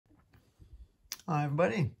Hi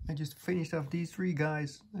everybody, I just finished off these three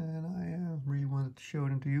guys and I really wanted to show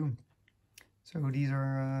them to you. So these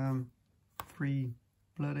are three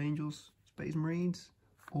Blood Angels, Space Marines,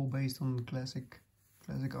 all based on classic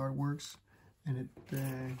artworks, and it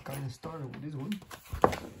kind of started with this one. I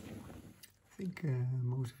think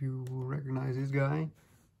most of you will recognize this guy,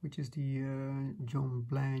 which is the John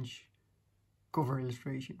Blanche cover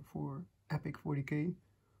illustration for Epic 40k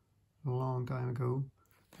a long time ago.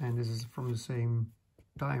 And this is from the same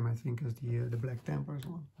time, I think, as the Black Templars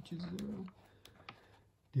one, which is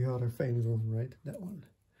the other famous one, right? That one.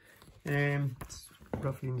 And it's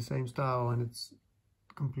roughly in the same style, and it's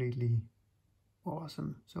completely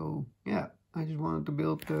awesome. So yeah, I just wanted to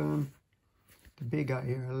build the big guy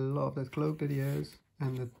here. I love that cloak that he has,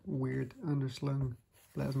 and that weird underslung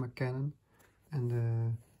plasma cannon,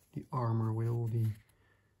 and the armor with all the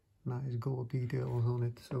nice gold details on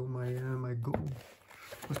it. So my goal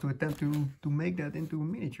was to attempt to make that into a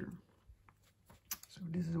miniature. So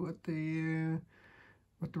this is what the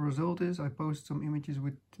result is. I posted some images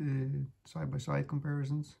with side-by-side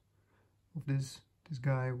comparisons of this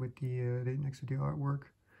guy with the next to the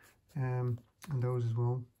artwork, and those as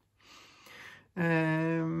well.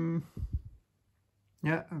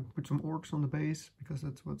 Yeah, I put some orcs on the base because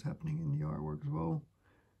that's what's happening in the artwork as well.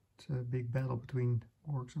 It's a big battle between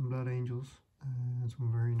orcs and Blood Angels, and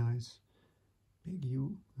some very nice big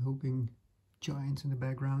hulking giants in the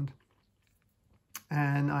background.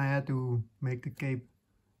 And I had to make the cape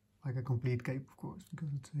like a complete cape, of course,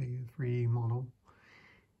 because it's a 3D model.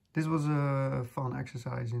 This was a fun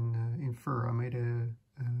exercise in fur. I made a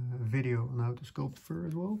video on how to sculpt fur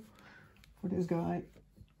as well for this guy.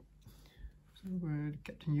 So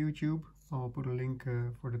Captain YouTube, I'll put a link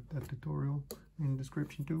for that tutorial in the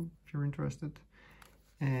description too, if you're interested.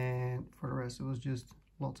 And for the rest, it was just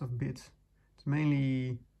lots of bits. It's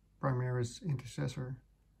mainly Primaris Intercessor.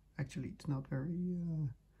 Actually, it's not very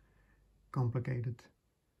complicated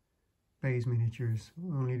base miniatures.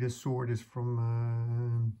 Only the sword is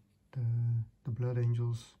from the Blood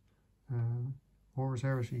Angels Horus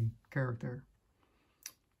Heresy character,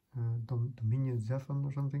 Dominion Zephan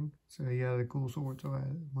or something. So he had a cool sword, so I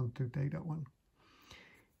wanted to take that one.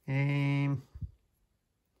 And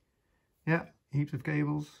yeah, heaps of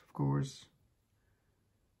cables, of course.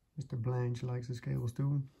 Mr. Blanche likes his cables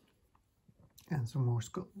too. And some more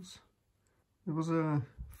skulls. It was a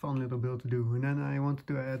fun little build to do. And then I wanted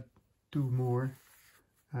to add two more,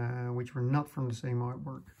 which were not from the same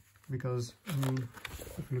artwork. Because, I mean,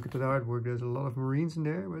 if you look at the artwork, there's a lot of Marines in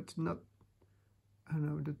there, but it's not, I don't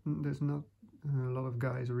know, there's not a lot of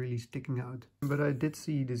guys really sticking out. But I did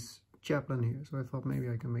see this chaplain here, so I thought maybe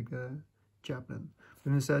I can make the chaplain.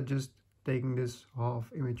 But instead, just taking this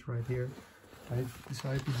half image right here, I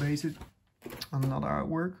decided to base it on another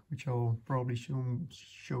artwork, which I'll probably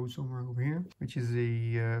show somewhere over here, which is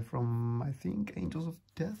a from, I think, Angels of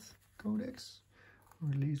Death Codex, or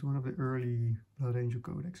at least one of the early Blood Angel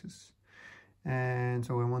codexes. And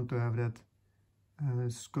so I want to have that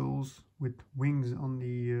skulls with wings on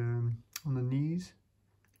the knees.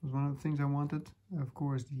 Was one of the things I wanted. Of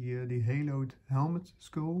course, the haloed helmet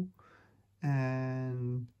skull,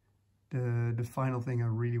 and the final thing I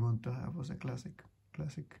really wanted to have was a classic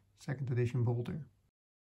 2nd edition bolter.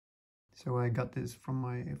 So I got this from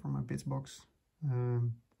my bits box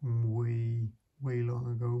way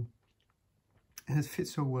long ago, and it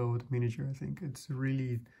fits so well with the miniature. I think it's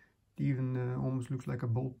really, it even almost looks like a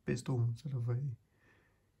bolt pistol instead of a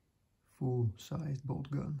full-sized bolt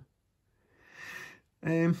gun.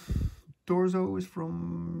 Torso is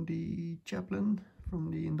from the chaplain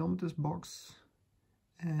from the Indomitus box.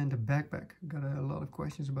 And the backpack, got a lot of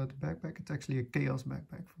questions about the backpack. It's actually a Chaos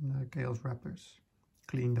backpack from the Chaos Raptors,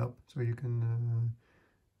 cleaned up, so you can,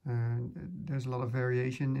 there's a lot of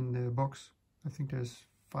variation in the box. I think there's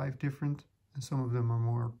 5 different, and some of them are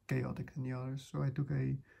more chaotic than the others. So I took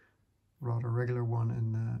a rather regular one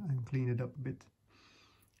and cleaned it up a bit.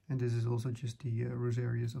 And this is also just the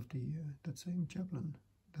Rosarius of that same chaplain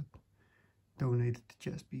that donated the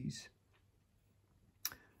chest piece.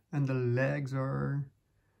 And the legs are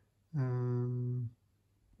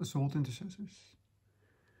Assault Intercessors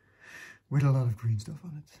with a lot of green stuff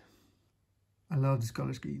on it. I love this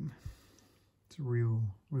color scheme. It's a real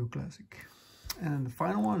classic. And the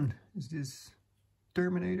final one is this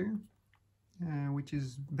Terminator, which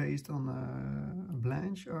is based on a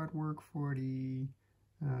Blanche artwork for the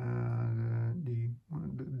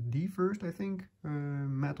first, I think,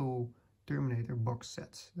 metal Terminator box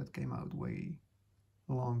sets that came out way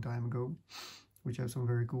a long time ago, which have some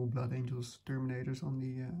very cool Blood Angels Terminators on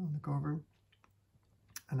the cover.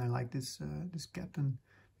 And I like this captain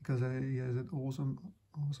because he has an awesome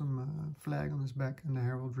flag on his back and the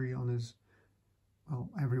heraldry on his, well,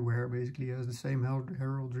 everywhere basically. He has the same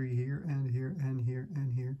heraldry here and here and here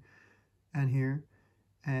and here and here,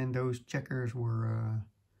 and those checkers were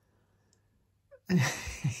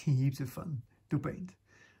heaps of fun to paint.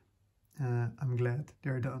 I'm glad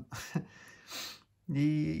they're done.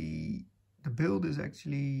 The build is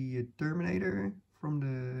actually a Terminator from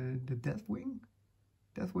the Deathwing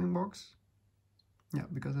box. Yeah,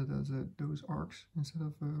 because it has those arcs instead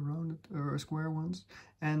of rounded or square ones,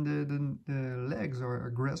 and the legs are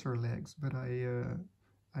aggressor legs. But I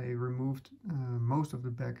removed most of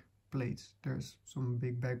the back plates. There's some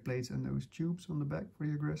big back plates and those tubes on the back for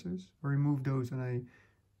the aggressors. I removed those and I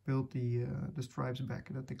built the stripes back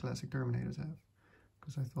that the classic Terminators have,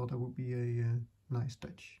 because I thought that would be a nice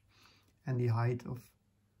touch. And the height of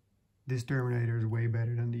this Terminator is way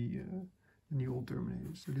better than the old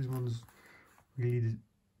Terminators. So this one's really the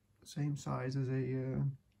same size as a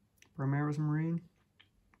Primaris Marine,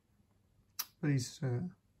 but he's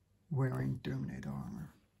wearing Terminator armor.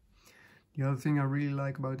 The other thing I really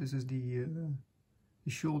like about this is the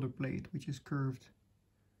shoulder plate, which is curved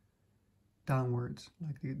downwards,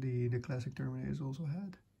 like the classic Terminators also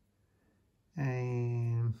had.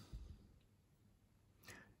 And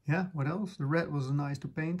yeah, what else? The red was nice to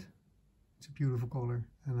paint. It's a beautiful color,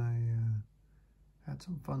 and I had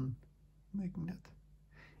some fun making that.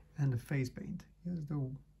 And the face paint, he has the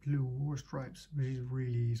blue war stripes, which is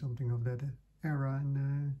really something of that era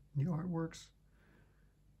in the artworks.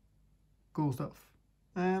 Cool stuff.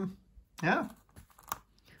 Yeah,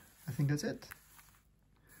 I think that's it.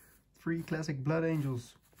 3 classic Blood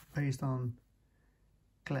Angels based on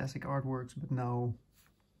classic artworks, but now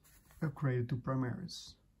upgraded to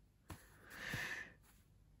Primaris.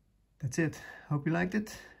 That's it. Hope you liked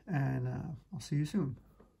it, and I'll see you soon.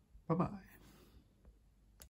 Bye-bye.